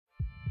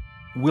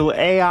Will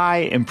AI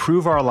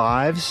improve our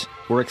lives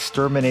or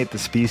exterminate the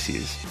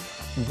species?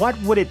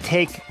 What would it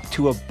take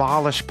to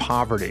abolish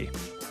poverty?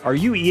 Are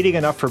you eating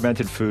enough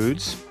fermented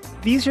foods?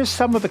 These are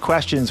some of the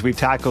questions we've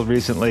tackled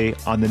recently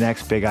on The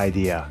Next Big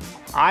Idea.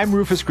 I'm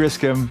Rufus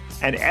Griscom,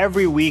 and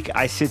every week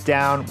I sit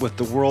down with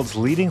the world's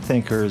leading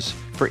thinkers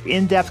for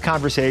in-depth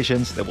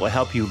conversations that will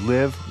help you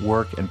live,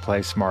 work, and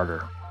play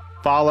smarter.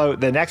 Follow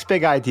The Next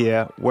Big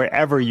Idea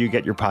wherever you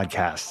get your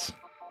podcasts.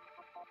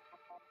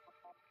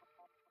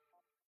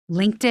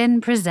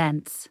 LinkedIn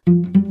presents.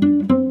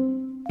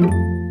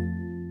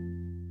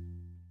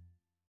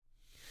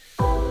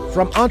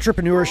 From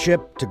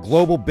entrepreneurship to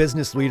global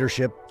business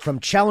leadership, from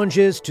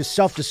challenges to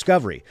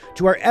self-discovery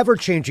to our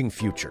ever-changing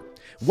future,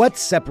 what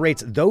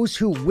separates those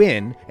who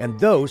win and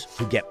those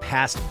who get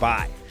passed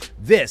by?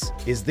 This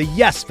is the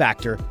Yes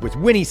Factor with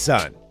Winnie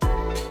Sun.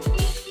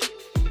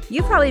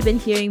 You've probably been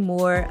hearing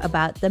more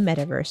about the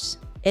metaverse.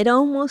 It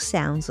almost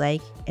sounds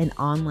like an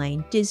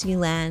online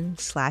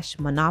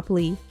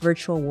Disneyland/Monopoly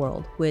virtual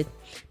world with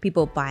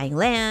people buying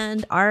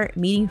land, art,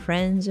 meeting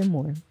friends, and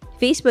more.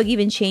 Facebook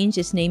even changed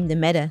its name to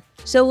Meta.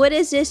 So what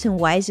is this and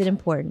why is it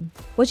important?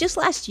 Well, just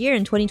last year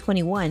in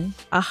 2021,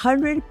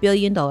 $100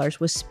 billion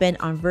was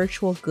spent on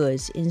virtual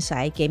goods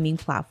inside gaming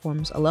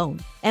platforms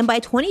alone. And by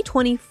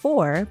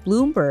 2024,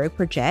 Bloomberg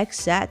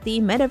projects that the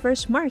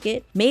metaverse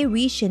market may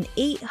reach an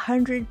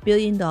 $800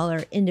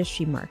 billion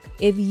industry mark.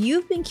 If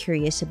you've been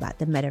curious about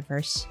the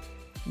metaverse,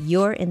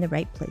 you're in the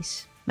right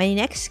place. My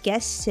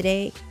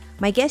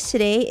guest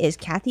today is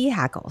Cathy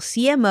Hackl,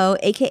 CMO,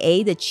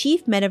 aka the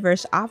Chief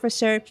Metaverse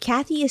Officer.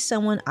 Cathy is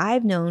someone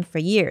I've known for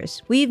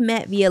years. We've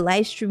met via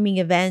live streaming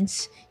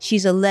events.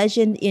 She's a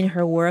legend in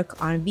her work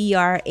on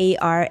VR,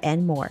 AR,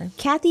 and more.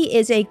 Cathy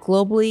is a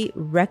globally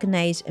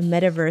recognized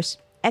metaverse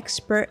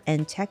expert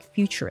and tech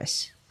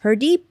futurist. Her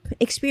deep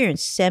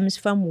experience stems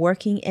from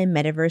working in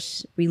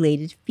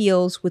metaverse-related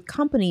fields with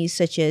companies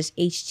such as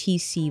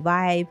HTC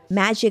Vive,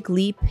 Magic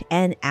Leap,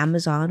 and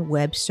Amazon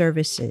Web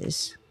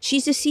Services.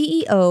 She's the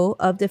CEO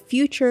of the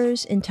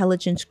Futures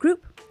Intelligence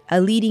Group, a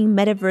leading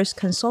metaverse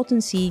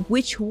consultancy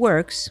which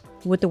works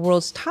with the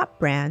world's top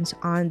brands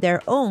on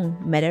their own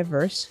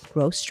metaverse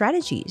growth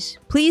strategies.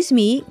 Please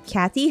meet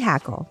Cathy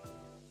Hackl.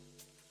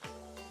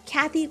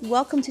 Cathy,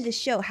 welcome to the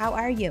show. How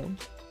are you?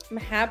 I'm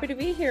happy to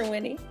be here,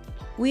 Winnie.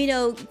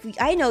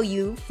 I know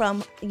you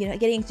from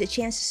getting the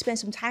chance to spend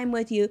some time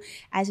with you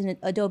as an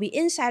Adobe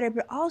insider,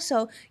 but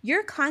also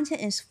your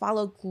content is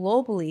followed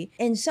globally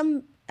in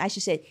some, I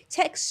should say,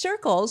 tech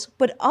circles,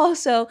 but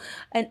also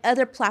on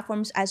other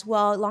platforms as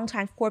well,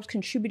 longtime Forbes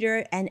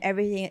contributor and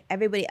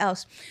everybody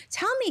else.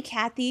 Tell me,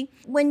 Cathy,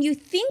 when you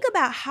think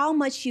about how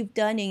much you've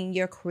done in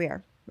your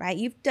career, right?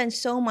 You've done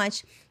so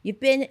much. You've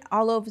been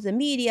all over the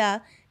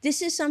media.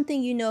 This is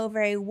something you know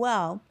very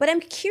well. But I'm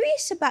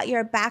curious about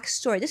your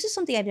backstory. This is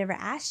something I've never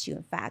asked you,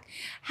 in fact.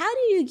 How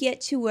do you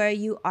get to where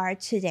you are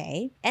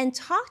today? And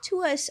talk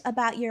to us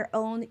about your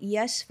own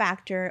yes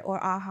factor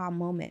or aha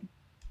moment.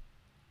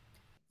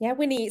 Yeah,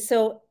 Winnie.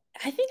 So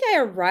I think I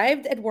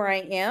arrived at where I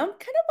am kind of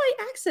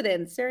by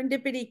accident,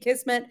 serendipity,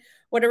 kismet,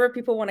 whatever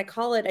people want to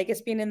call it. I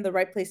guess being in the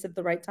right place at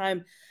the right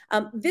time.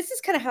 This is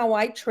kind of how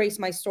I trace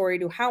my story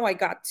to how I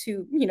got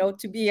to,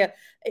 to be a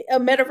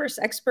metaverse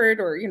expert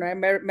or, a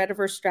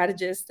metaverse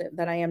strategist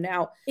that I am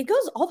now. It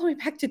goes all the way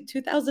back to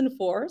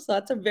 2004. So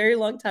that's a very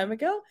long time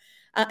ago.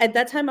 At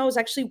that time, I was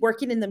actually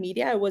working in the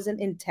media. I wasn't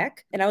in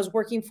tech, and I was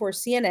working for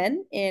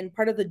CNN. And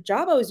part of the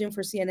job I was doing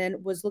for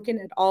CNN was looking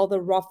at all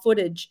the raw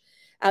footage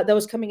that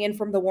was coming in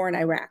from the war in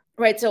Iraq,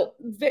 right? So,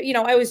 I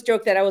always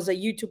joke that I was a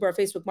YouTuber or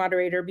Facebook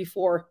moderator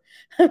before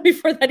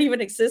that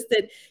even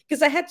existed,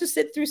 because I had to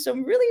sit through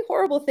some really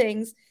horrible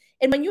things.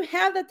 And when you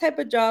have that type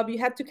of job, you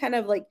have to kind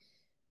of like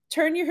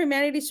turn your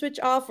humanity switch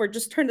off or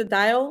just turn the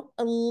dial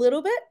a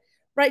little bit,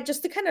 right?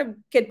 Just to kind of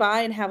get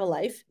by and have a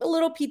life, a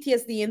little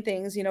PTSD and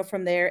things,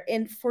 from there.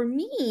 And for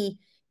me,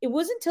 it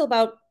wasn't until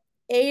about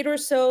 7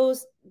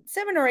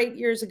 or 8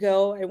 years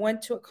ago, I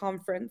went to a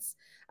conference.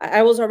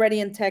 I was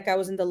already in tech. I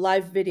was in the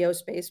live video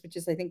space, which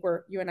is, I think,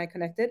 where you and I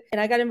connected. And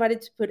I got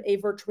invited to put a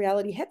virtual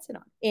reality headset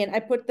on. And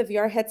I put the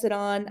VR headset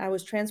on. I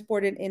was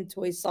transported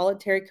into a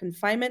solitary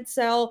confinement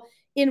cell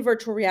in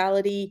virtual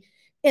reality.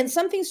 And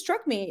something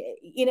struck me.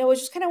 It was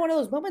just kind of one of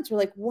those moments where,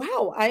 like,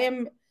 wow, I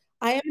am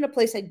in a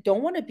place I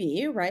don't want to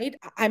be, right?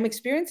 I'm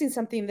experiencing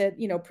something that,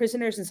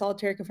 prisoners in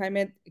solitary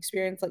confinement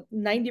experience like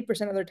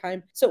 90% of their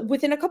time. So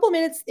within a couple of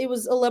minutes, it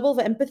was a level of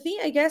empathy,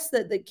 I guess,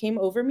 that came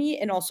over me,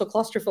 and also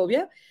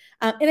claustrophobia.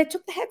 And I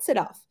took the headset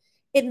off.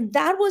 And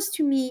that was,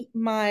 to me,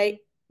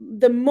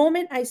 the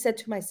moment I said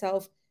to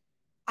myself,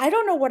 I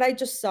don't know what I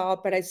just saw,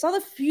 but I saw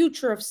the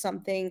future of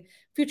something,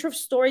 future of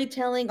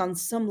storytelling on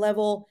some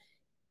level.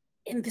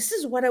 And this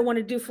is what I want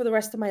to do for the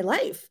rest of my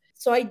life.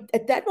 So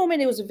at that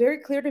moment, it was very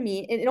clear to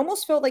me. And it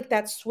almost felt like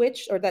that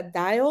switch or that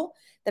dial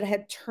that I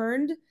had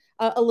turned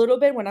a little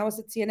bit when I was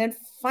at CNN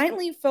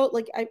finally felt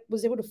like I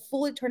was able to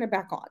fully turn it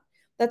back on.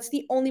 That's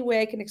the only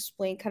way I can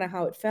explain kind of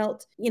how it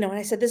felt. And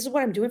I said, this is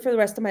what I'm doing for the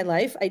rest of my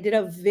life. I did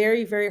a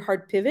very, very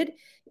hard pivot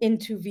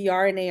into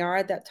VR and AR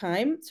at that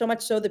time. So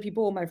much so that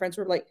people, my friends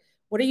were like,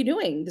 what are you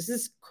doing? This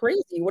is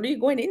crazy. What are you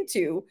going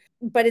into?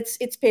 But it's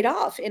paid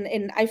off.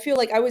 And I feel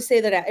like I would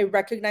say that I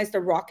recognized a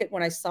rocket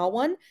when I saw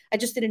one. I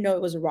just didn't know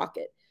it was a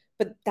rocket.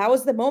 But that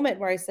was the moment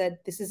where I said,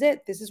 this is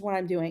it. This is what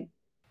I'm doing.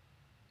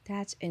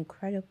 That's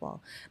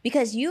incredible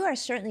because you are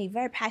certainly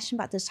very passionate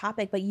about this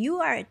topic, but you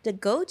are the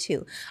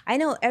go-to. I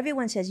know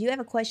everyone says you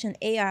have a question,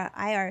 AR,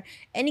 IR,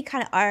 any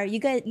kind of R, you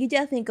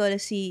definitely go to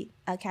see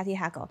Cathy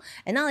Hackl.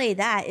 And not only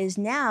that is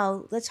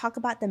now let's talk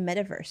about the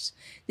metaverse.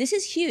 This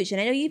is huge, and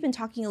I know you've been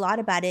talking a lot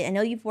about it. I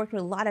know you've worked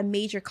with a lot of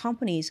major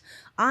companies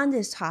on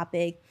this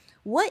topic.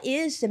 What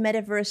is the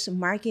metaverse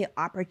market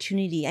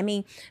opportunity? I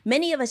mean,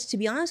 many of us, to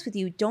be honest with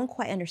you, don't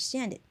quite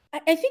understand it.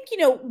 I think,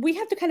 we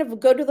have to kind of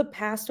go to the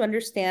past to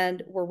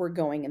understand where we're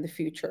going in the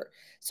future.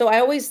 So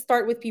I always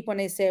start with people and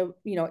I say,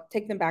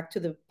 take them back to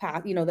the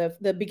past,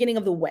 the beginning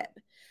of the web.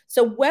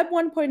 So Web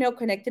 1.0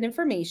 connected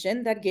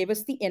information that gave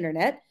us the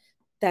internet,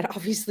 that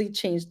obviously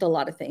changed a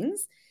lot of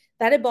things.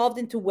 That evolved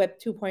into Web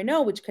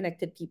 2.0, which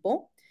connected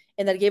people.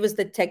 And that gave us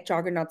the tech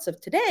juggernauts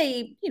of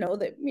today,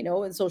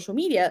 and social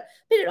media.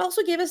 But it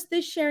also gave us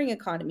this sharing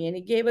economy and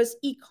it gave us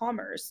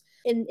e-commerce.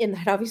 And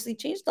that obviously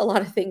changed a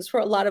lot of things for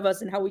a lot of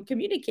us and how we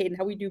communicate and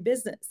how we do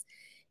business.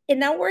 And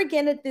now we're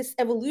again at this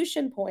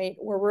evolution point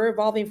where we're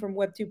evolving from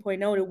Web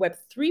 2.0 to Web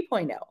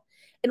 3.0.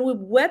 And with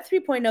Web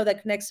 3.0,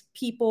 that connects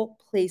people,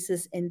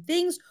 places, and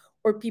things,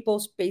 or people,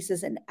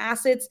 spaces, and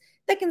assets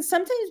that can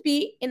sometimes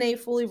be in a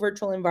fully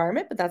virtual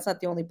environment, but that's not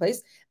the only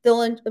place.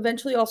 They'll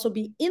eventually also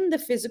be in the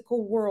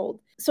physical world.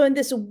 So in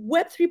this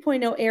Web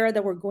 3.0 era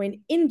that we're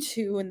going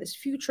into, in this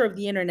future of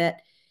the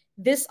internet,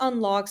 this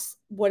unlocks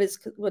what's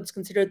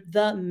considered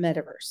the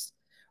metaverse,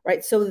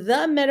 right? So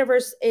the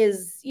metaverse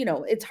is,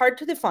 it's hard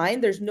to define.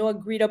 There's no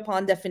agreed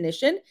upon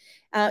definition.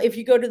 If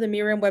you go to the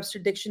Merriam-Webster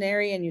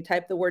dictionary and you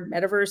type the word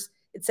metaverse,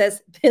 it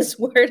says this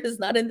word is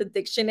not in the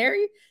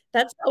dictionary.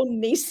 That's how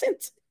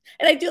nascent.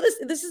 And I do this.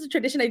 This is a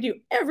tradition I do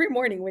every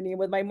morning, Winnie,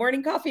 with my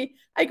morning coffee.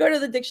 I go to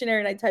the dictionary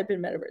and I type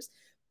in metaverse.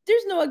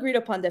 There's no agreed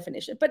upon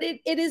definition, but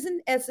it is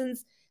in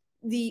essence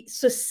the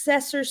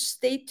successor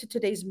state to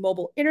today's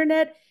mobile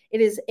internet. It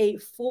is a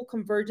full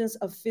convergence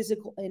of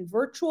physical and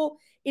virtual.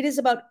 It is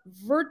about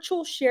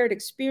virtual shared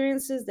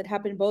experiences that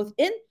happen both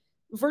in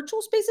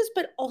virtual spaces,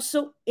 but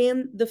also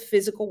in the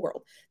physical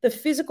world. The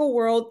physical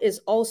world is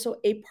also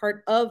a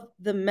part of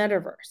the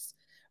metaverse,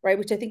 right?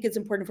 Which I think is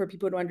important for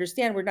people to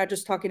understand. We're not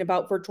just talking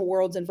about virtual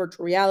worlds and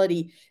virtual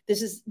reality.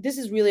 This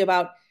is really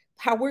about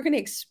how we're going to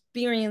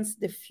experience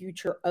the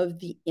future of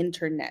the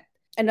internet.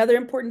 Another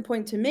important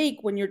point to make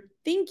when you're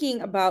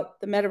thinking about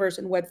the metaverse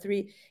and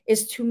Web3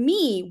 is, to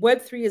me,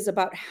 Web3 is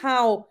about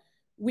how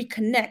we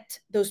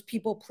connect those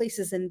people,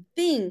 places, and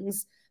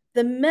things.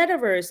 The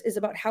metaverse is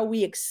about how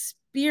we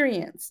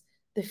experience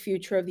the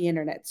future of the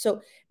internet.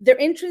 So they're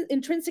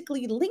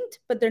intrinsically linked,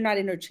 but they're not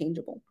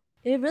interchangeable.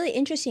 It's really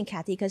interesting,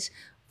 Cathy, because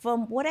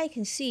from what I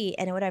can see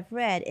and what I've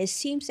read, it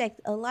seems like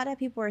a lot of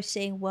people are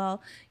saying,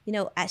 well,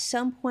 at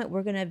some point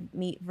we're going to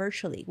meet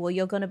virtually. Well,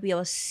 you're going to be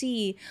able to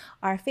see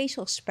our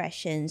facial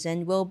expressions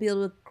and we'll be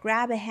able to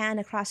grab a hand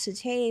across the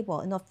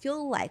table and it'll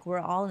feel like we're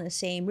all in the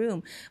same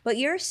room. But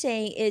you're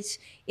saying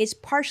it's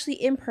partially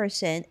in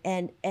person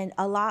and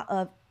a lot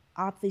of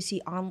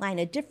obviously online,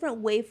 a different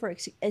way for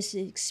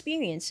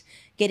experience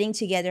getting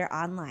together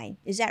online.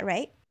 Is that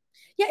right?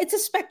 Yeah, it's a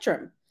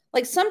spectrum.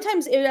 Like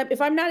sometimes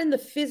if I'm not in the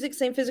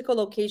same physical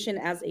location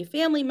as a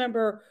family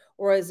member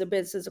or as a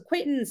business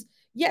acquaintance,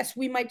 yes,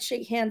 we might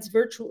shake hands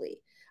virtually.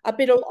 But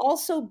it'll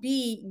also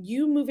be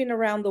you moving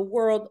around the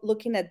world,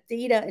 looking at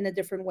data in a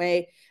different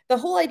way. The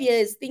whole idea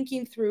is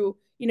thinking through,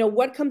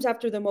 what comes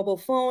after the mobile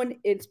phone.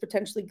 It's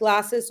potentially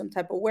glasses, some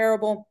type of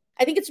wearable.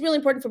 I think it's really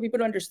important for people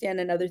to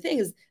understand another thing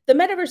is the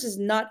metaverse is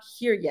not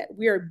here yet.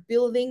 We are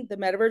building the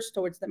metaverse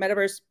towards the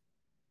metaverse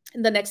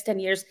in the next 10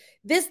 years.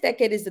 This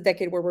decade is the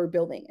decade where we're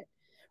building it.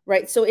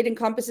 Right. So it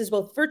encompasses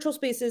both virtual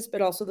spaces,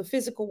 but also the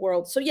physical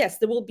world. So yes,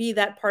 there will be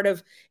that part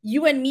of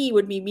you and me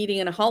would be meeting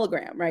in a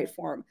hologram, right,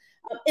 form.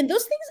 And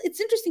those things,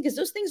 it's interesting because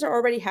those things are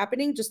already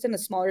happening just in a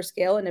smaller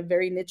scale in a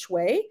very niche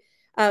way.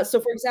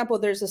 So for example,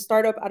 there's a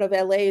startup out of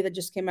LA that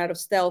just came out of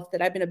stealth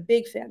that I've been a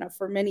big fan of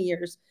for many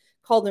years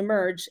called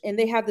Emerge. And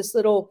they have this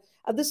little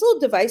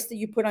device that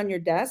you put on your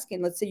desk.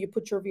 And let's say you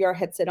put your VR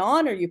headset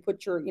on or you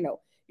put your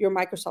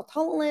Microsoft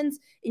HoloLens,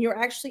 and you're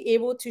actually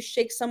able to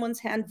shake someone's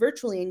hand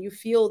virtually and you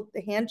feel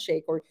the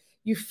handshake or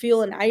you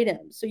feel an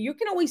item. So you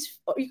can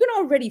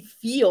already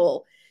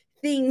feel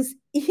things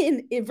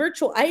in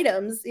virtual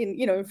items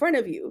in front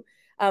of you.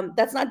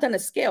 That's not done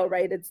at scale,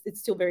 right? It's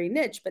still very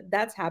niche, but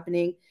that's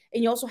happening.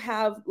 And you also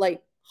have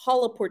like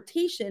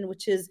holoportation,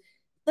 which is,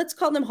 let's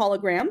call them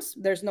holograms.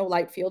 There's no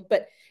light field,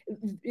 but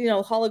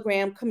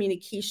hologram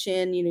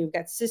communication. You've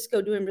got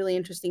Cisco doing really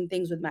interesting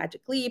things with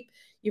Magic Leap.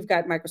 You've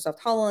got Microsoft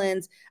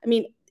HoloLens. I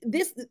mean,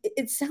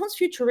 it sounds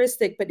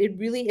futuristic, but it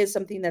really is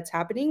something that's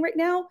happening right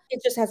now.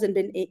 It just hasn't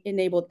been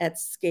enabled at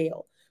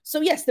scale.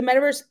 So yes, the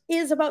metaverse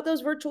is about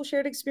those virtual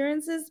shared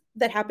experiences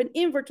that happen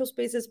in virtual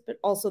spaces, but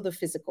also the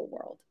physical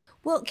world.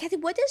 Well, Kathy,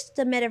 what does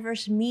the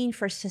metaverse mean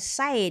for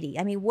society?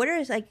 I mean, what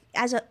is like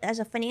as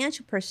a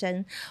financial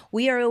person,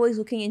 we are always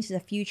looking into the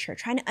future,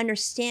 trying to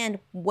understand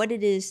what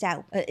it is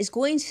that is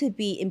going to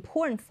be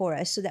important for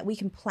us, so that we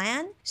can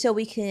plan, so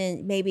we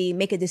can maybe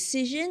make a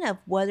decision of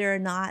whether or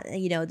not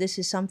this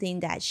is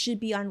something that should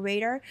be on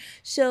radar.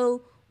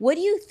 So, what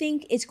do you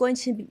think it's going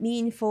to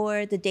mean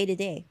for the day to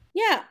day?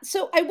 Yeah,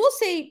 so I will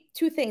say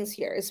two things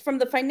here. Is from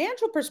the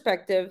financial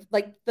perspective,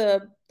 like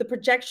the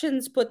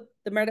projections put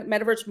the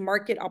metaverse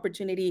market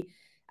opportunity.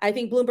 I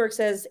think Bloomberg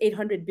says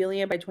 800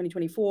 billion by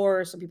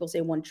 2024. Some people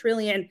say 1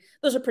 trillion.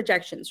 Those are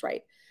projections,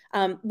 right?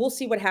 We'll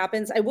see what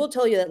happens. I will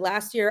tell you that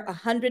last year,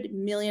 $100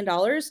 million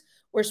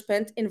were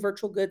spent in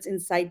virtual goods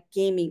inside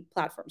gaming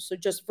platforms. So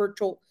just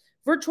virtual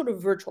to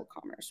virtual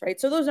commerce,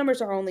 right? So those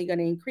numbers are only going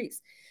to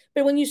increase.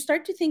 But when you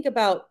start to think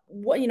about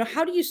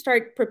how do you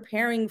start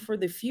preparing for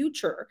the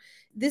future?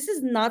 This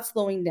is not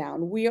slowing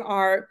down. We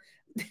are,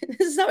 this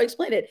is how I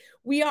explain it.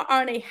 We are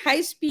on a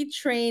high-speed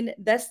train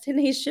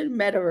destination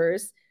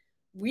metaverse.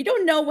 We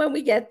don't know when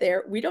we get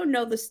there. We don't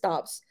know the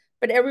stops,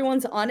 but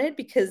everyone's on it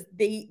because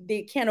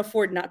they can't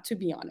afford not to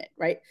be on it,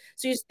 right?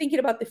 So you're thinking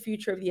about the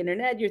future of the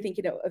internet. You're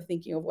thinking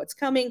of what's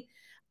coming.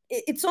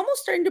 It's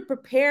almost starting to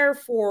prepare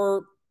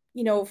for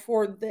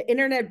for the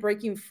internet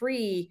breaking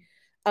free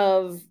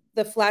of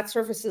the flat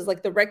surfaces,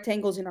 like the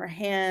rectangles in our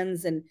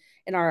hands and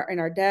in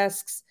our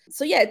desks.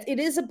 So yeah, it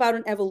is about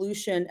an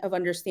evolution of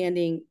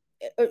understanding,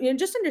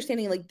 just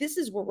understanding like this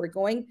is where we're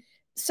going.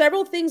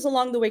 Several things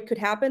along the way could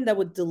happen that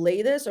would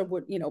delay this or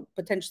would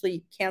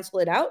potentially cancel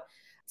it out.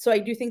 So I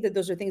do think that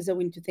those are things that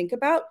we need to think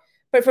about.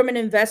 But from an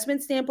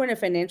investment standpoint, a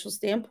financial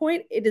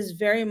standpoint, it is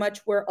very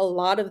much where a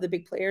lot of the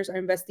big players are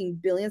investing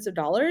billions of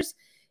dollars,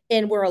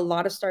 and where a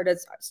lot of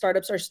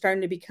startups are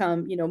starting to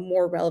become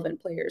more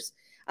relevant players.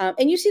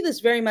 And you see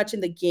this very much in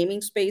the gaming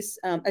space.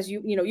 As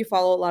you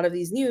follow a lot of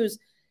these news,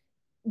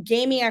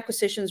 gaming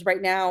acquisitions right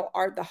now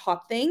are the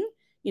hot thing.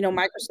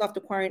 Microsoft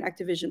acquiring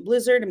Activision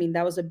Blizzard. I mean,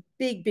 that was a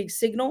big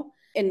signal.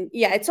 And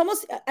yeah, it's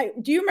almost.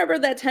 Do you remember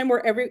that time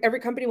where every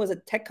company was a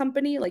tech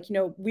company? Like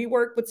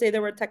WeWork would say they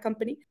were a tech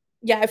company.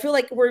 Yeah, I feel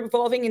like we're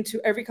evolving into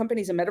every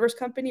company's a metaverse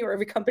company or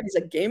every company's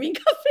a gaming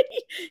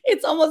company.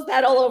 It's almost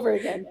that all over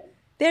again.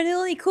 They're the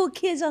only cool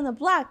kids on the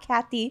block,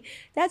 Kathy.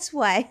 That's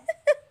why.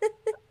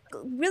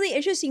 Really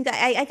interesting.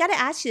 I got to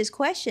ask you this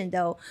question,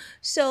 though.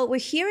 So we're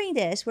hearing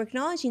this, we're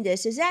acknowledging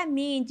this. Does that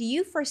mean, do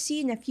you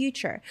foresee in the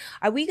future,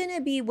 are we going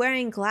to be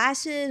wearing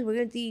glasses? We're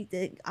going to be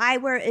the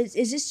eyewear. Is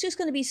this just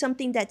going to be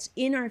something that's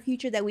in our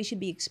future that we should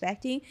be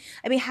expecting?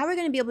 I mean, how are we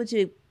going to be able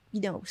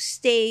to,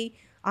 stay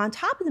on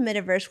top of the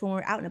metaverse when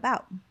we're out and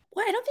about?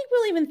 Well, I don't think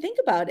we'll even think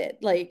about it.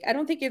 Like, I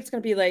don't think it's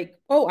going to be like,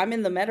 oh, I'm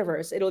in the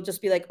metaverse. It'll just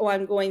be like, oh,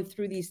 I'm going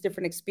through these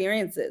different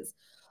experiences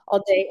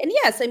all day. And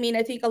yes, I mean,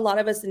 I think a lot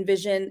of us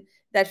envision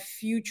that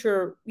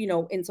future,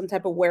 in some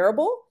type of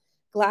wearable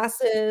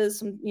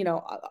glasses,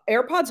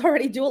 AirPods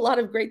already do a lot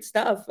of great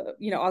stuff,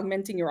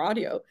 augmenting your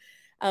audio.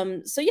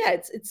 So yeah,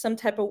 it's some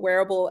type of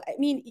wearable. I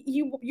mean,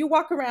 you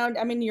walk around.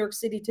 I'm in New York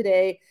City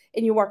today,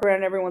 and you walk around,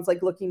 and everyone's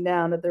like looking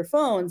down at their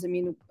phones. I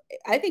mean,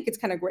 I think it's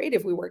kind of great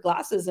if we wear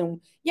glasses, and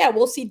yeah,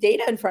 we'll see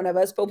data in front of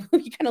us, but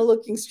we'll be kind of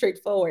looking straight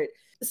forward.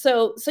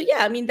 So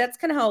yeah, I mean, that's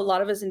kind of how a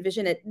lot of us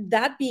envision it.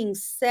 That being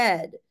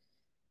said,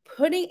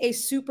 putting a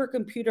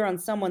supercomputer on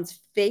someone's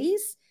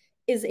face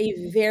is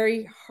a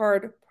very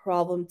hard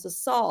problem to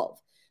solve,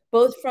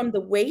 both from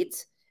the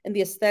weight and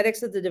the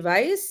aesthetics of the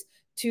device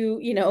to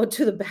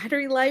to the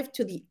battery life,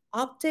 to the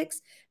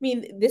optics. I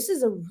mean, this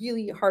is a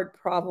really hard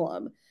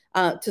problem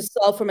to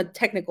solve from a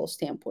technical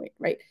standpoint,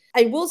 right?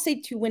 I will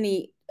say to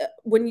Winnie,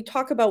 when you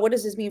talk about what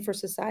does this mean for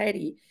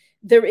society,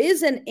 there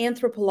is an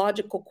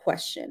anthropological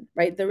question,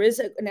 right? There is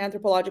an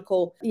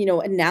anthropological,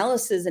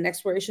 analysis and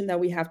exploration that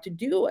we have to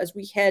do as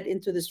we head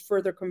into this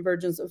further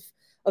convergence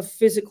of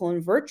physical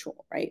and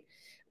virtual, right?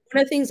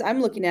 One of the things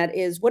I'm looking at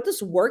is, what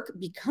does work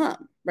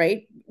become,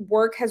 right?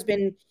 Work has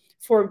been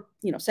for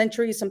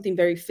centuries something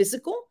very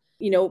physical.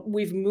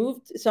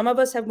 Some of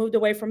us have moved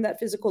away from that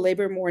physical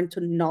labor more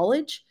into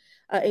knowledge,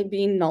 and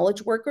being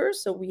knowledge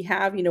workers. So we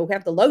have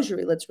the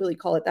luxury, let's really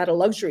call it that, a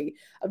luxury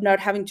of not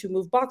having to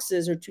move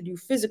boxes or to do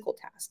physical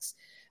tasks.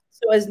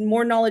 So as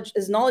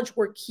knowledge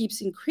work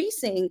keeps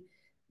increasing,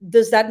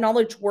 does that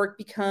knowledge work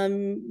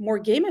become more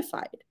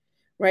gamified,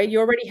 right? You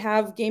already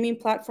have gaming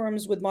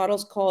platforms with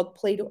models called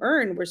play to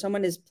earn, where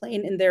someone is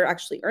playing and they're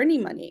actually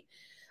earning money.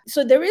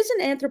 So there is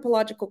an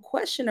anthropological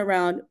question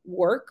around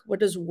work.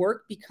 What does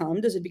work become?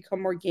 Does it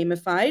become more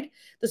gamified?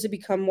 Does it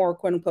become more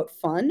quote unquote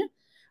fun?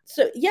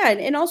 So yeah,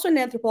 and also an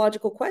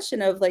anthropological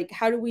question of like,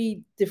 how do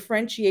we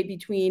differentiate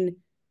between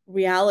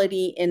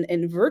reality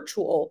and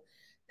virtual?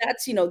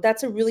 That's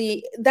that's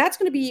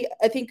going to be,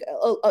 I think,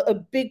 a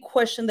big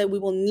question that we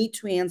will need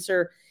to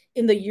answer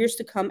in the years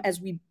to come as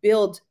we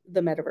build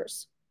the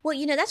metaverse. Well,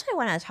 that's what I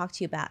want to talk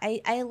to you about.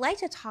 I like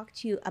to talk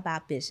to you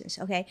about business,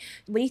 okay?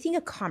 When you think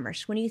of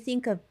commerce, when you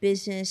think of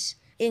business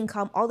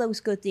income, all those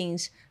good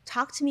things.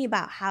 Talk to me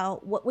about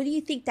what do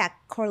you think that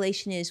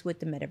correlation is with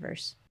the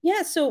metaverse?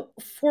 Yeah, so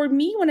for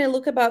me, when I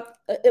look at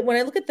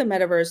the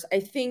metaverse, I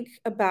think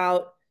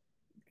about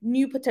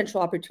new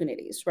potential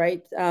opportunities,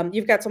 right?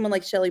 You've got someone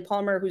like Shelley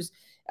Palmer who's,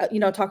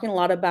 talking a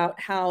lot about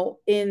how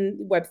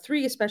in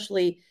Web3,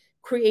 especially,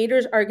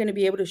 creators are going to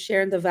be able to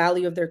share in the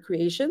value of their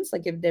creations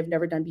like if they've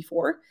never done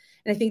before.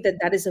 And I think that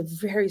that is a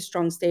very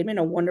strong statement,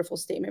 a wonderful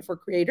statement for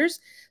creators.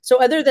 So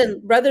rather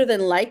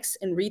than likes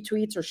and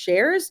retweets or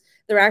shares,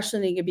 they're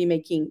actually going to be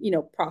making,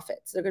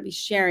 profits. They're going to be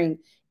sharing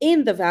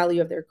in the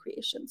value of their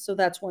creation. So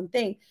that's one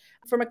thing.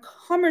 From a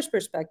commerce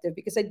perspective,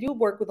 because I do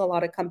work with a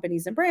lot of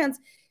companies and brands,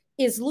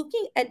 is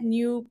looking at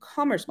new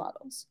commerce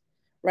models,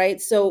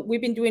 right? So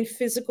we've been doing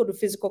physical to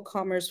physical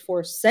commerce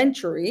for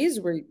centuries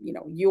where,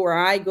 you or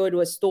I go to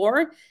a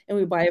store and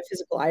we buy a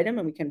physical item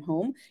and we come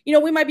home.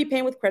 We might be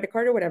paying with credit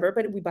card or whatever,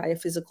 but we buy a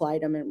physical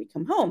item and we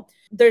come home.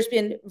 There's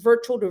been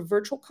virtual to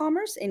virtual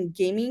commerce in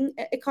gaming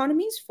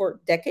economies for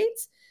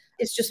decades.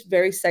 It's just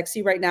very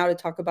sexy right now to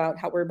talk about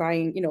how we're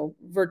buying,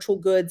 virtual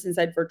goods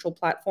inside virtual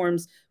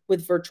platforms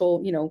with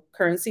virtual,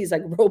 currencies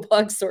like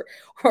Robux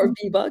or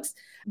V-Bucks.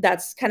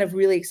 That's kind of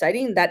really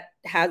exciting.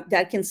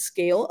 That can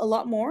scale a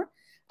lot more.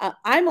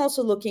 I'm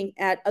also looking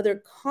at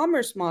other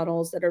commerce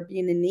models that are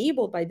being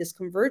enabled by this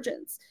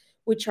convergence,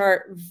 which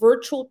are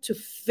virtual to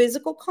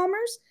physical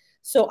commerce.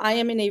 So I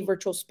am in a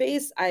virtual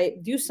space. I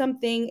do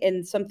something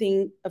and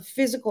a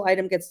physical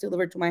item gets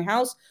delivered to my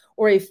house,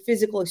 or a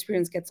physical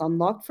experience gets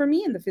unlocked for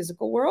me in the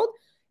physical world.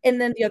 And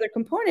then the other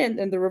component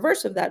and the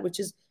reverse of that, which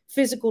is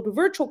physical to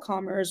virtual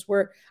commerce,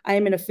 where I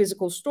am in a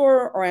physical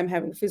store or I'm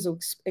having a physical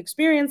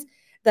experience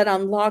that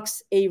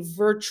unlocks a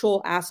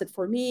virtual asset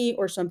for me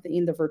or something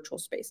in the virtual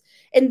space.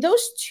 And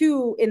those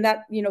two in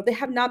that, they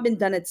have not been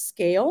done at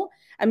scale.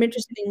 I'm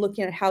interested in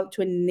looking at how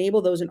to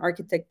enable those and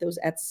architect those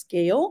at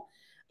scale.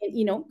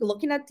 And,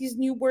 looking at these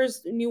new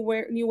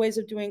ways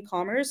of doing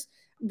commerce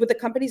with the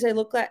companies I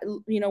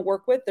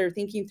work with, they're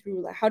thinking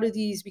through how do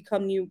these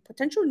become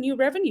potential new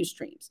revenue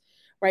streams,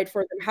 right?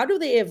 For them, how do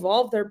they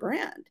evolve their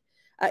brand?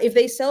 If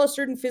they sell a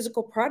certain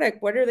physical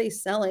product, what are they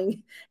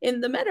selling in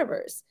the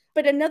metaverse?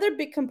 But another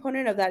big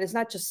component of that is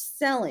not just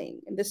selling.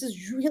 And this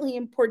is really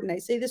important. I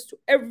say this to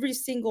every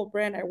single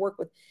brand I work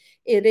with.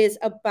 It is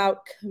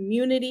about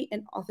community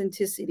and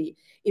authenticity.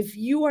 If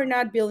you are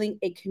not building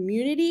a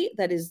community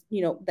that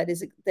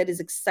is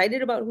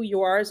excited about who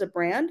you are as a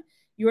brand,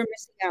 you are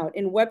missing out.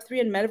 In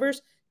Web3 and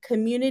Metaverse,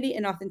 community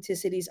and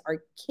authenticities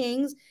are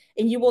kings,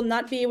 and you will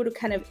not be able to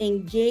kind of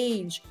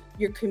engage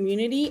your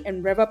community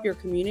and rev up your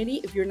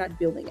community if you're not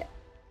building it.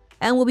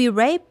 And we'll be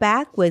right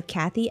back with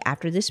Cathy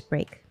after this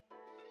break.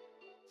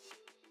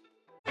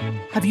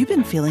 Have you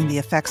been feeling the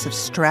effects of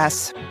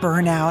stress,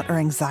 burnout, or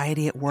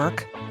anxiety at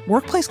work?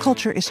 Workplace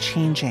culture is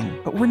changing,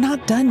 but we're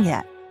not done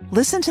yet.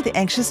 Listen to the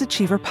Anxious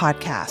Achiever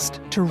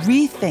podcast to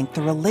rethink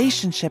the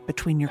relationship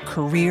between your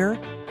career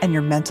and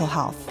your mental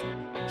health.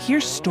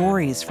 Hear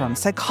stories from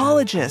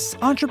psychologists,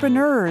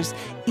 entrepreneurs,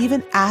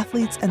 even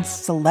athletes and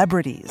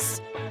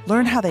celebrities.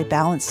 Learn how they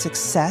balance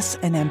success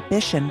and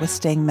ambition with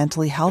staying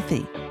mentally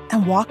healthy,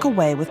 and walk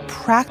away with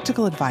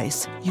practical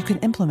advice you can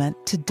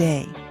implement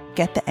today.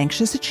 Get The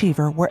Anxious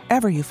Achiever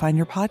wherever you find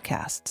your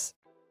podcasts.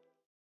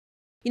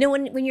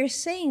 When you're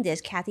saying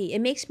this, Cathy, it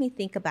makes me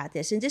think about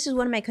this. And this is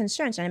one of my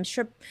concerns. And I'm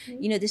sure,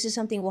 this is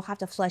something we'll have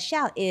to flesh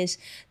out, is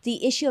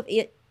the issue of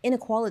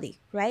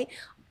inequality, right?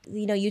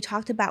 You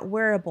talked about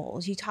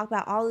wearables, you talked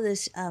about all of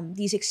this,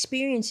 these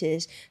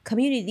experiences,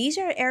 community. These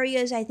are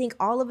areas I think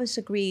all of us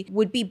agree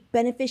would be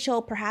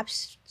beneficial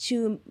perhaps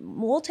to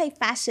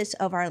multifacets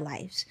of our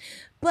lives.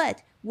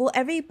 But will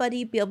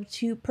everybody be able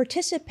to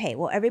participate?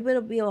 Will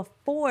everybody be able to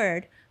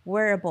afford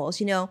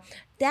wearables?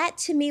 That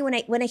to me, when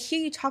I hear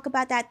you talk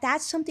about that,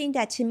 that's something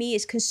that to me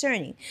is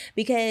concerning,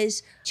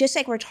 because just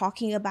like we're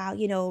talking about,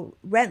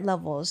 rent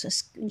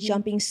levels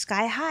jumping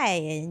sky high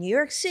in New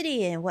York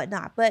City and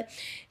whatnot, but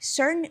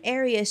certain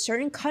areas,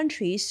 certain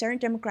countries, certain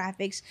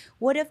demographics,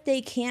 what if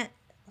they can't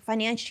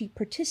financially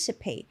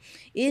participate?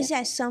 Is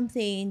that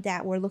something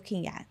that we're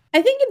looking at?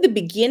 I think in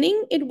the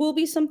beginning, it will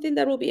be something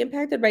that will be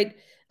impacted, right?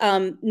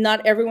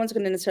 Not everyone's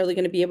necessarily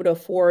going to be able to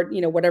afford,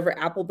 whatever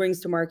Apple brings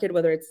to market,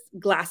 whether it's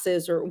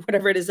glasses or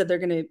whatever it is that they're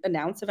going to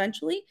announce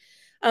eventually.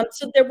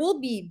 So there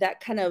will be that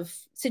kind of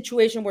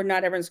situation where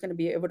not everyone's going to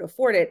be able to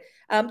afford it.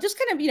 Just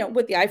kind of,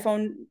 with the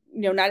iPhone,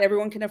 not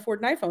everyone can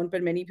afford an iPhone,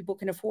 but many people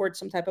can afford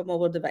some type of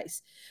mobile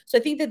device. So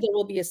I think that there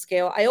will be a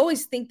scale. I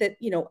always think that,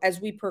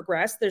 as we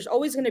progress, there's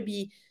always going to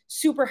be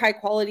super high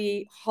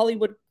quality,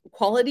 Hollywood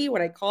quality,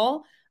 what I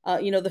call,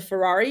 the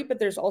Ferrari, but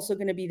there's also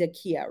going to be the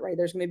Kia, right?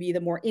 There's going to be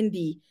the more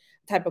indie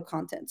type of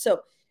content. So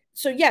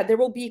yeah, there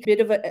will be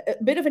a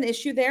bit of an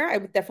issue there. I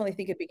would definitely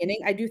think at the beginning.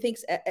 I do think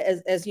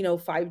as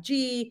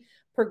 5G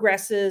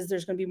progresses,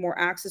 there's going to be more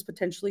access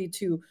potentially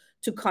to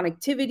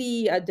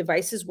connectivity.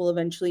 Devices will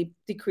eventually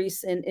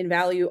decrease in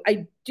value.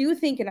 I do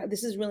think, and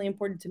this is really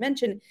important to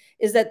mention,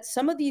 is that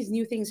some of these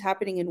new things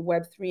happening in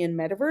Web3 and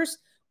Metaverse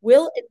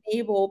will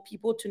enable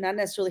people to not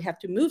necessarily have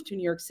to move to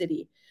New York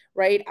City,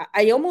 right?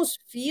 I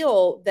almost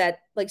feel that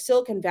like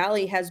Silicon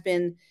Valley has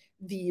been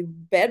the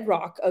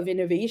bedrock of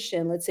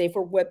innovation, let's say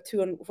for Web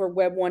 2 and for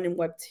Web 1 and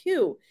Web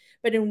 2.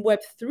 But in Web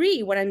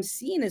 3, what I'm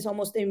seeing is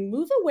almost a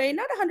move away,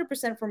 not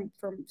 100% from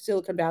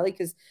Silicon Valley,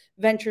 because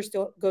venture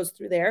still goes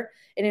through there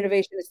and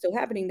innovation is still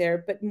happening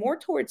there, but more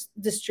towards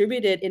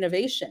distributed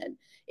innovation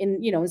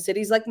in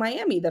cities like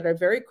Miami that are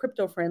very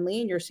crypto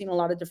friendly, and you're seeing a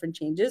lot of different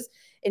changes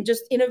and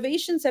just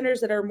innovation centers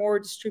that are more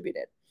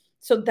distributed.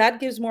 So that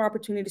gives more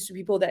opportunities to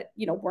people that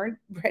weren't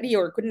ready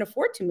or couldn't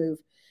afford to move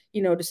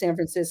to San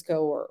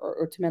Francisco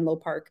or to Menlo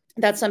Park.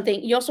 That's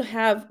something. You also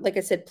have, like I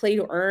said, play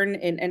to earn,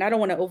 and I don't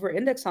want to over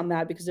index on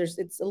that because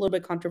it's a little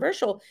bit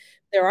controversial.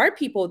 There are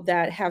people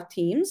that have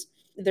teams,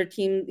 their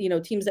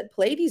teams that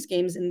play these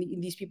games,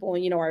 and these people,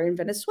 are in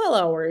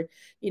Venezuela or,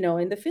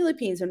 in the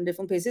Philippines or in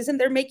different places, and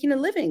they're making a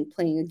living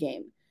playing a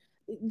game.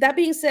 That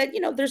being said,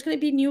 there's going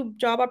to be new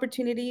job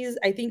opportunities.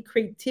 I think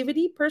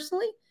creativity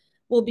personally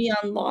will be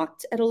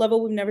unlocked at a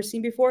level we've never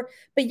seen before.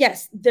 But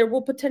yes, there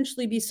will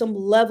potentially be some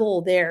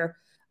level there,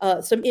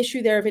 some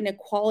issue there of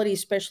inequality,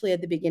 especially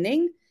at the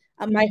beginning.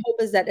 My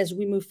hope is that as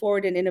we move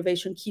forward and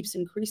innovation keeps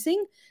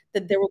increasing,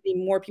 that there will be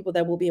more people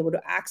that will be able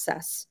to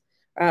access,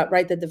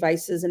 right, the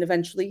devices and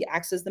eventually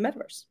access the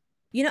metaverse.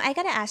 I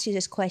got to ask you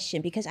this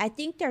question because I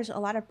think there's a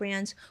lot of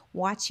brands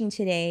watching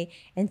today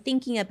and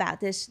thinking about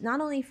this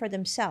not only for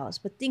themselves,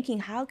 but thinking,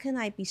 how can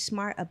I be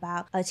smart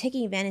about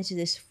taking advantage of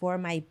this for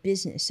my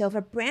business? So if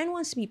a brand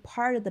wants to be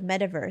part of the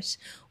metaverse,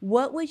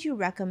 what would you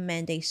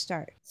recommend they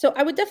start? So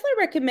I would definitely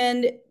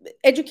recommend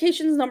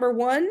education's number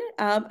one.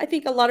 I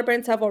think a lot of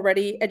brands have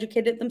already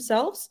educated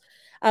themselves.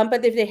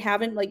 But if they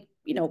haven't,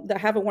 they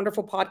have a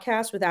wonderful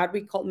podcast with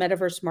Adweek called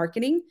Metaverse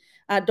Marketing.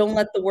 Don't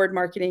let the word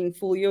marketing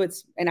fool you.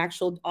 It's an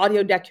actual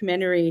audio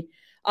documentary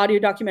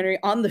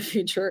on the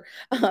future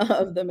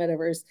of the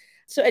metaverse.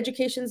 So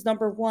education's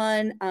number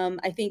one.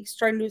 I think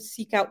starting to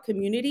seek out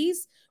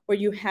communities where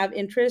you have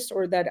interest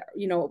or that,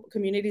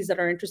 communities that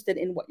are interested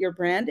in what your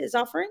brand is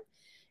offering.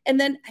 And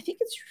then I think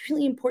it's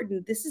really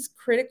important. This is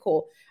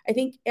critical. I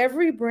think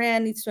every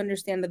brand needs to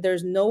understand that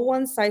there's no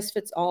one size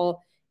fits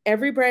all.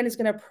 Every brand is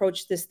going to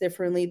approach this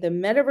differently. The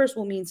metaverse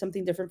will mean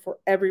something different for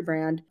every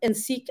brand, and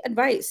seek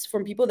advice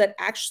from people that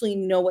actually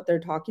know what they're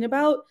talking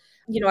about.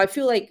 I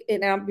feel like,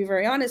 and I'll be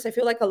very honest, I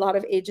feel like a lot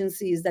of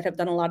agencies that have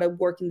done a lot of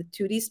work in the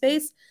 2D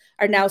space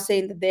are now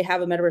saying that they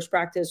have a metaverse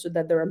practice or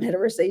that they're a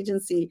metaverse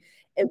agency.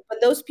 But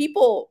those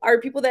people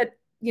are people that,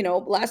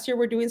 last year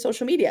were doing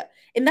social media.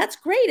 And that's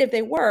great if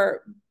they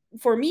were.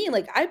 For me,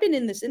 like I've been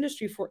in this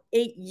industry for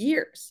 8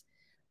 years.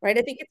 Right.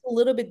 I think it's a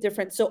little bit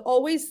different. So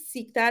always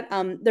seek that.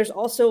 There's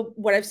also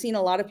what I've seen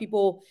a lot of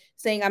people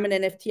saying, I'm an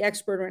NFT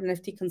expert or an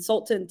NFT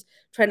consultant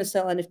trying to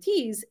sell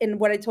NFTs. And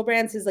what I tell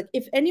brands is like,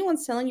 if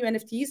anyone's selling you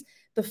NFTs,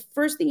 the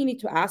first thing you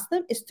need to ask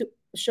them is to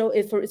show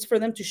it's for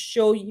them to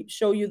show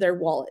you their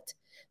wallet,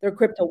 their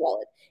crypto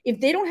wallet. If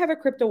they don't have a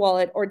crypto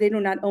wallet or they do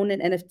not own an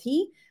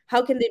NFT,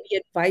 how can they be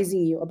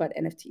advising you about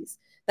NFTs?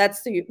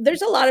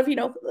 There's a lot of,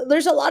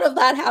 there's a lot of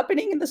that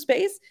happening in the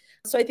space.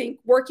 So I think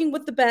working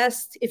with the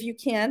best, if you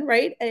can,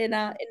 right, and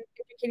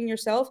educating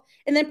yourself,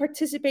 and then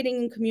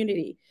participating in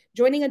community,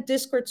 joining a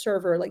Discord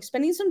server, like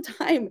spending some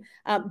time.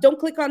 Don't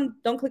click on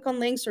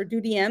links or do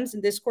DMs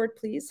in Discord,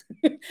 please.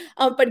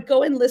 But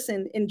go and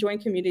listen and join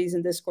communities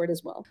in Discord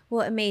as well.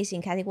 Well,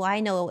 amazing, Cathy. Well, I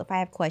know if I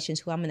have questions,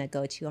 who I'm going to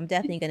go to. I'm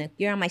definitely going to,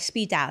 you're on my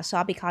speed dial, so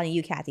I'll be calling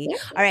you, Cathy. Yeah.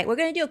 All right, we're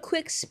going to do a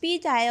quick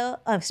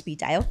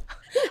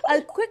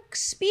a quick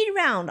speed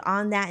round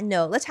on that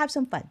note. Let's have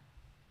some fun.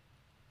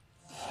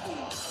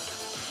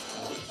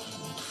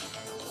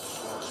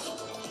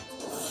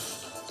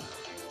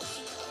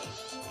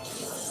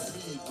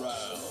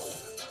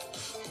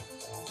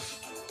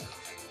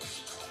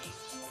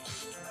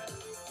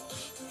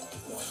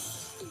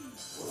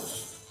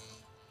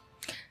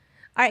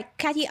 All right,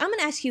 Cathy, I'm going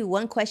to ask you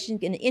one question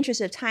in the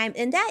interest of time,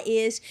 and that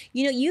is,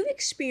 you've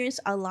experienced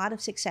a lot of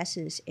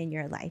successes in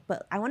your life,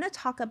 but I want to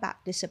talk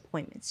about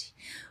disappointments.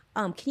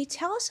 Can you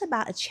tell us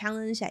about a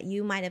challenge that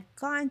you might have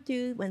gone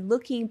through when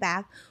looking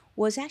back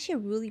was actually a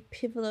really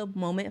pivotal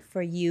moment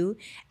for you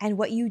and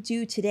what you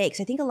do today?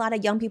 Because I think a lot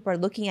of young people are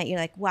looking at you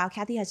like, wow,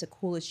 Cathy has the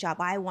coolest job.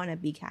 I want to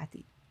be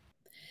Cathy.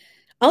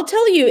 I'll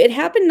tell you, it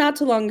happened not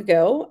too long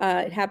ago.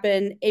 It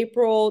happened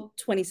April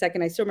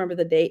 22nd. I still remember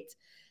the date.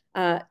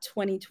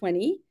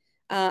 2020.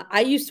 I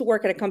used to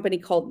work at a company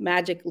called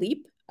Magic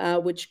Leap,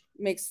 which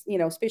makes,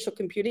 spatial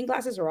computing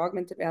glasses or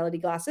augmented reality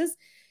glasses.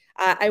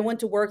 I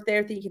went to work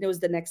there thinking it was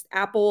the next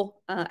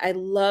Apple. I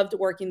loved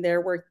working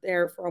there, worked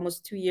there for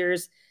almost 2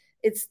 years.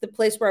 It's the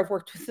place where I've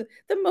worked with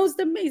the most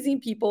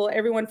amazing people,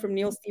 everyone from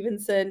Neil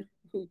Stevenson,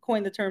 who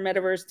coined the term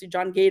metaverse, to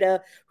John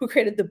Gata, who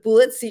created the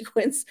bullet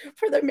sequence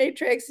for the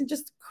Matrix, and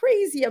just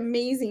crazy,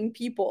 amazing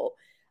people.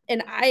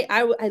 And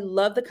I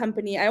love the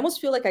company. I almost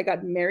feel like I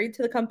got married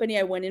to the company.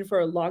 I went in for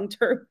a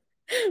long-term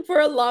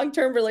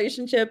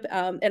relationship.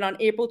 And on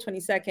April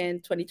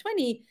 22nd,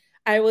 2020,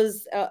 I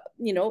was, I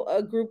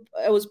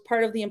was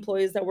part of the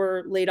employees that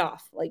were laid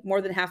off. Like more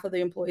than half of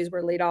the employees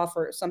were laid off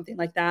or something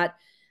like that.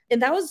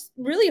 And that was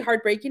really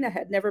heartbreaking. I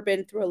had never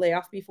been through a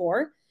layoff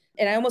before.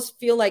 And I almost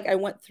feel like I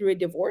went through a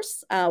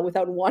divorce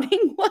without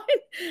wanting one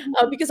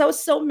because I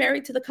was so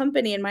married to the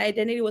company and my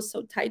identity was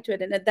so tied to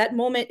it. And at that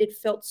moment, it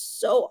felt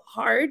so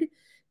hard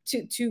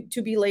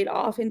to be laid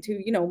off and to,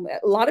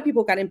 a lot of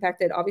people got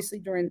impacted, obviously,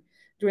 during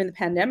the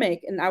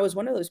pandemic. And I was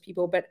one of those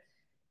people. But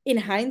in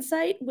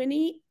hindsight,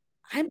 Winnie,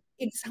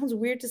 it sounds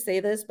weird to say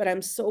this, but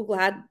I'm so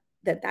glad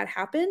that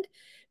happened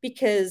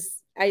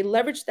because I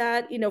leveraged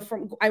that,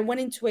 I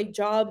went into a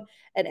job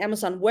at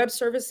Amazon Web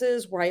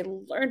Services where I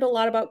learned a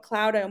lot about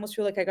cloud. I almost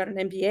feel like I got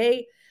an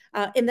MBA,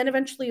 and then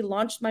eventually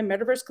launched my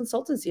metaverse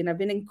consultancy, and I've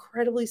been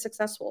incredibly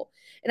successful.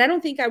 And I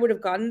don't think I would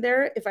have gotten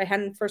there if I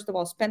hadn't, first of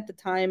all, spent the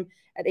time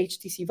at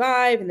HTC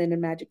Vive and then in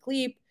Magic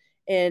Leap,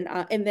 and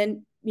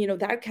then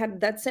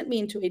that sent me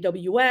into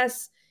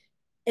AWS.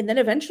 And then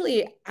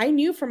eventually I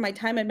knew from my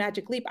time at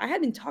Magic Leap, I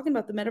had been talking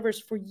about the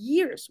metaverse for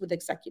years with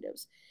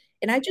executives.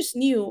 And I just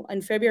knew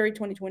in February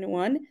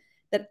 2021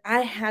 that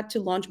I had to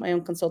launch my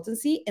own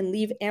consultancy and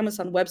leave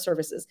Amazon Web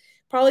Services,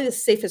 probably the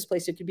safest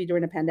place it could be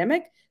during a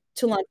pandemic,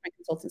 to launch my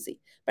consultancy.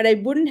 But I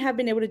wouldn't have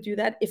been able to do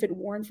that if it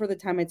weren't for the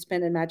time I'd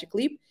spent at Magic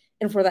Leap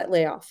and for that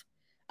layoff.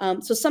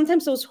 So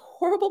sometimes those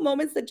horrible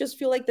moments that just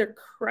feel like they're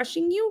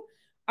crushing you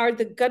are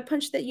the gut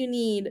punch that you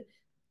need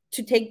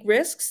to take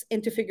risks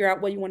and to figure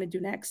out what you want to do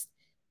next.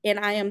 And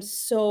I am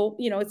so,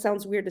 it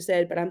sounds weird to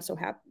say it, but I'm so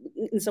happy,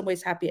 in some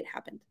ways happy it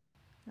happened.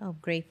 Oh,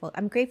 grateful.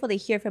 I'm grateful to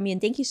hear from you.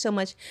 And thank you so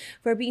much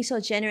for being so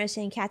generous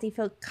and Cathy,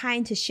 feel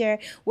kind to share.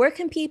 Where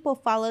can people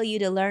follow you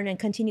to learn and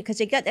continue?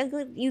 Because you got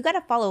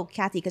to follow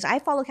Cathy, because I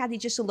follow Cathy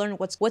just to learn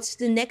what's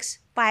the next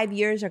 5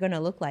 years are going to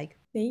look like.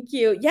 Thank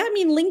you. Yeah,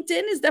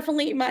 LinkedIn is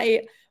definitely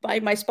my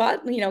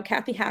spot.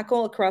 Cathy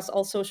Hackl across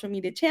all social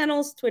media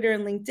channels, Twitter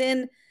and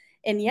LinkedIn.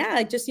 And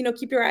yeah, just,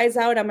 keep your eyes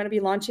out. I'm going to be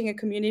launching a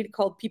community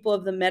called People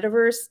of the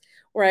Metaverse,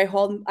 where I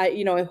hold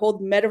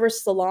metaverse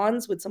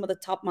salons with some of the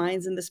top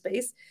minds in the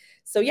space.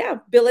 So yeah,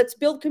 let's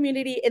build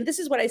community. And this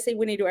is what I say,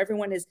 Winnie, to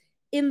everyone is,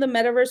 in the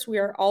metaverse, we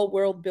are all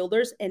world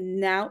builders. And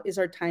now is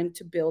our time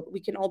to build. We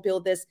can all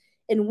build this.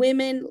 And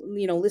women,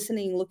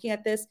 listening, looking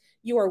at this,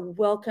 you are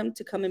welcome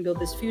to come and build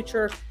this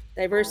future.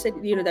 Diverse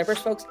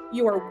folks,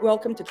 you are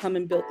welcome to come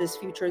and build this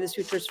future. This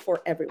future is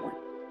for everyone.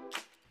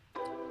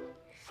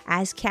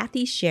 As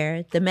Cathy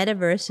shared, the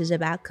metaverse is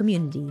about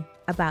community,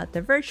 about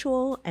the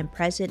virtual and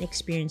present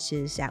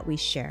experiences that we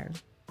share.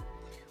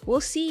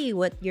 We'll see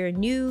what your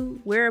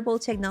new wearable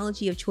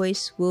technology of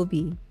choice will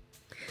be.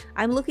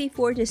 I'm looking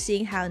forward to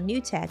seeing how new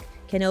tech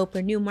can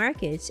open new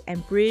markets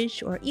and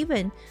bridge or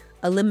even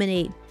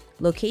eliminate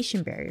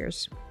location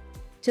barriers.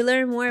 To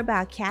learn more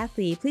about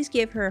Cathy, please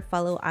give her a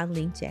follow on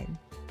LinkedIn.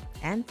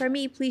 And for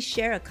me, please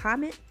share a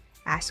comment,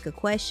 ask a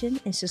question,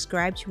 and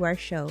subscribe to our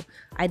show.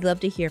 I'd love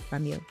to hear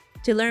from you.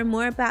 To learn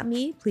more about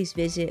me, please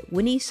visit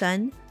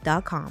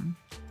winniesun.com.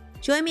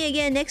 Join me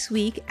again next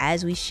week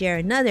as we share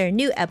another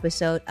new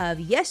episode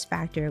of Yes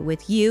Factor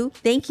with you.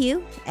 Thank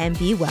you and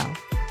be well.